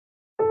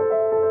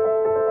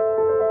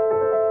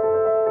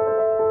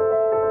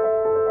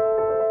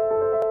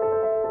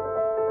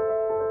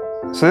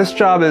So this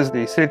job is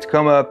the City of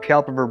Tacoma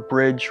Puyallup River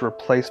Bridge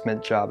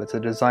replacement job. It's a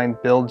design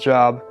build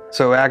job.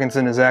 So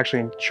Atkinson is actually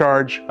in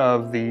charge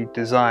of the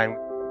design.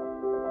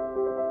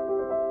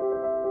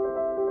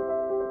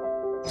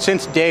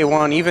 Since day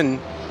one, even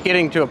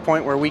getting to a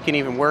point where we can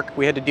even work,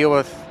 we had to deal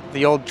with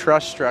the old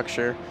truss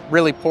structure.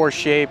 Really poor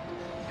shape,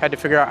 had to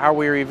figure out how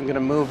we were even going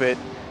to move it.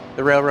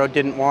 The railroad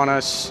didn't want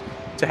us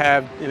to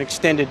have an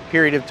extended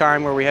period of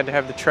time where we had to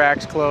have the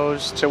tracks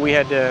closed, so we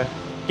had to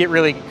get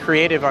really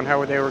creative on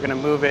how they were going to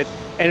move it.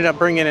 Ended up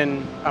bringing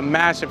in a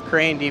massive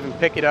crane to even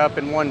pick it up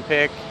in one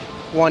pick,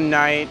 one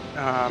night.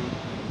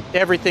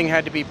 Everything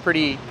had to be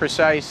pretty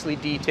precisely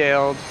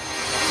detailed.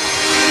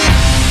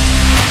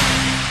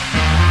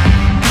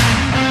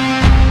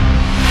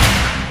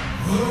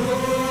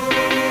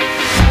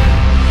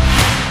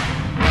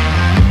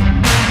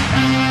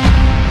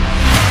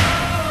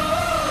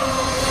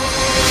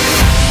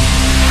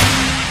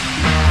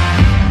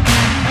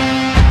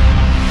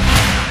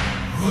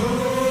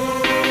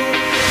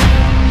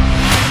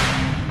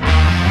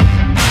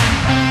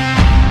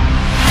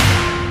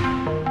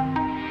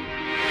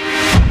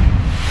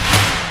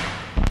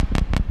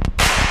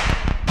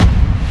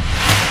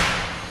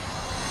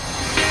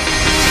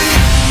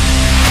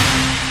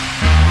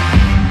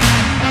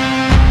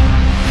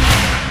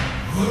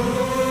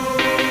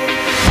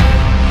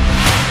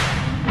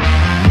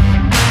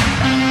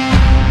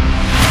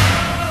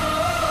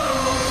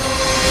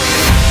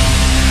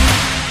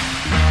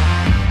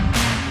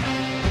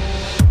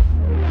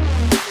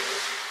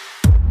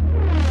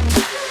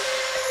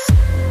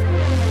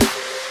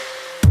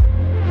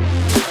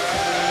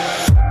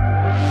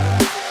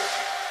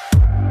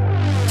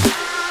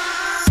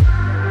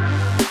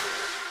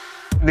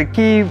 The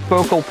key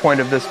focal point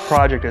of this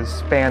project is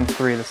span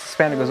 3, the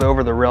span that goes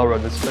over the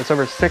railroad. It's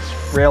over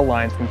 6 rail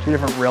lines from 2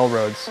 different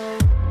railroads.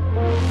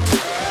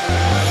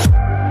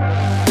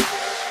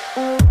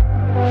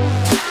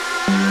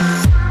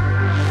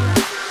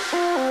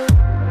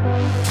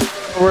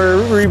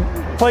 We're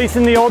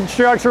replacing the old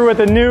structure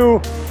with a new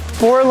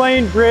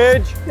 4-lane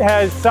bridge. It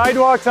has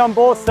sidewalks on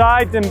both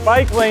sides and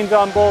bike lanes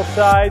on both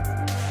sides.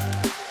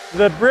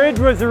 The bridge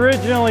was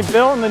originally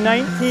built in the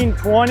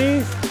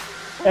 1920s.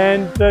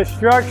 And the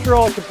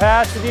structural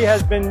capacity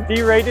has been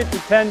derated to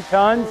 10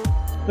 tons.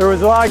 There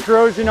was a lot of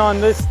corrosion on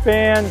this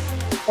span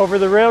over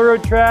the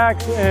railroad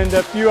tracks and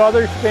a few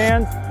other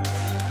spans.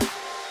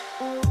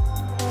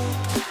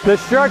 The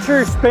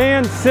structure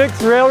spans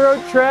 6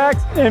 railroad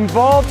tracks.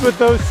 Involved with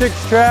those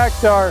 6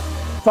 tracks are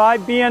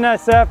 5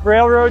 BNSF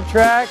railroad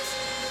tracks,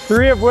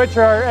 3 of which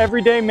are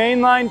everyday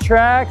mainline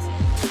tracks.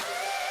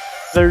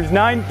 There's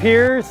 9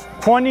 piers,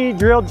 20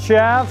 drilled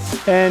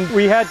shafts, and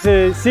we had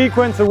to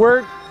sequence the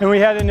work, and we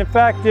had an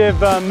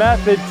effective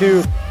method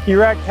to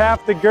erect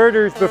half the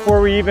girders before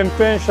we even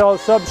finished all the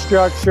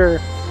substructure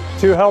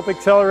to help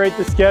accelerate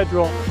the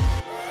schedule.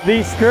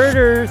 These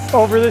girders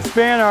over this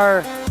span are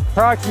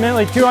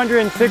approximately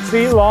 206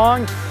 feet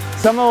long,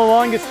 some of the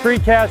longest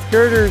precast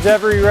girders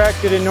ever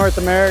erected in North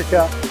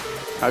America.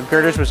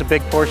 Girders was a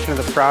big portion of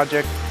the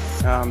project.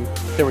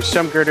 There were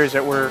some girders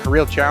that were a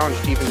real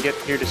challenge to even get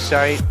here to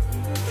site.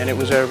 And it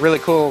was a really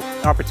cool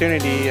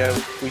opportunity.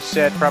 We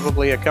set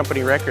probably a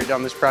company record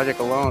on this project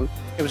alone.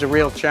 It was a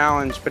real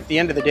challenge, but at the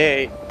end of the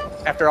day,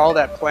 after all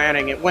that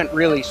planning, it went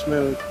really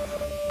smooth.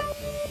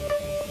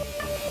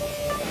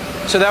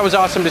 So that was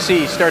awesome to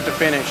see, start to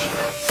finish.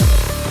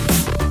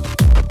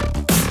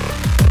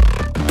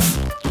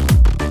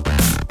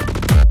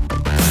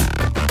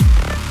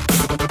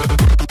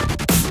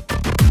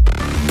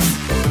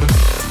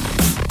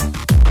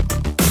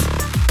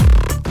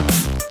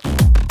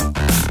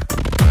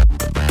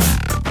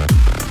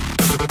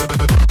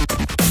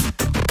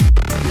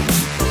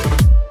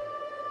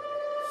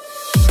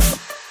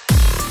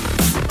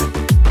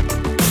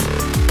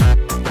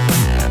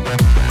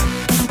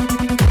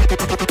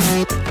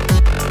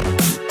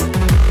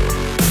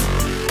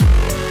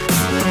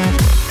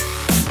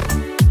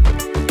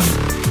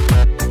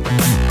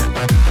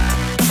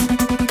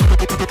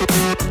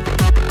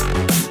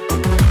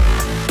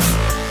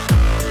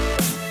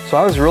 So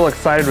I was real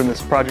excited when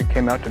this project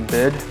came out to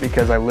bid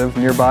because I live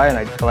nearby and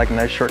I like a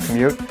nice short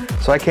commute.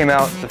 So I came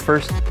out, the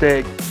first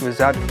day it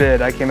was out to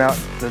bid, I came out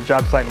to the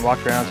job site and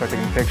walked around, started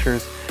taking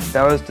pictures.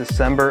 That was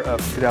December of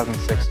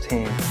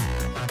 2016.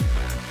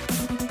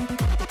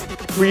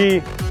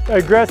 We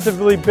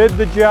aggressively bid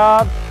the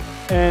job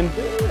and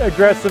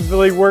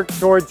aggressively worked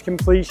towards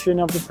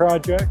completion of the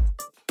project.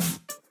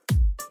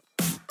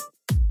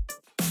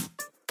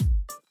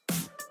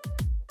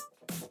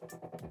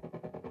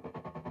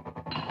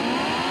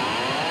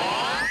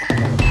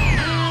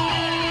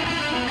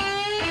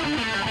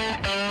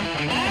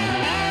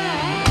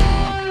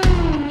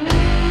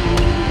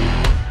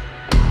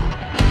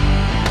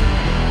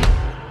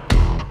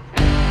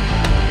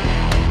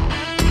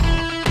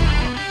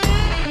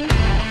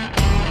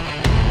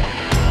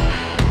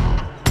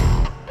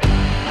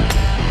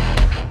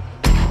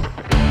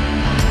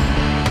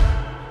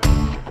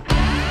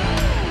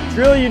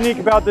 What's really unique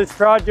about this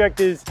project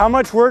is how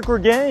much work we're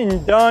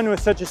getting done with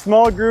such a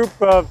small group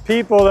of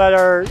people that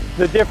are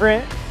the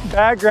different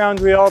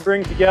backgrounds we all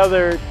bring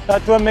together.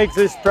 That's what makes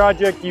this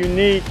project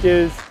unique,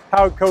 is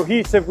how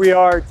cohesive we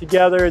are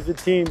together as a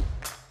team.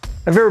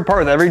 My favorite part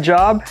with every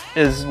job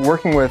is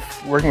working with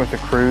the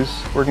crews,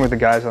 working with the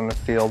guys on the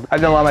field.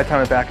 I've done a lot of my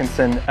time at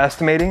Atkinson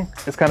estimating.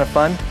 It's kind of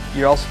fun.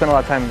 You also spend a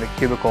lot of time in the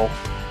cubicle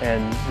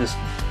and just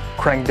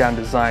crank down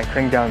design,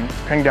 crank down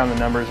the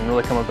numbers, and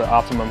really come up with the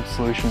optimum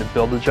solution to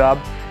build the job.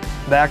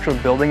 The actual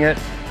building it,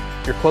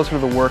 you're closer to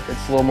the work,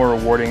 it's a little more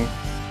rewarding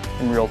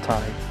in real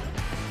time.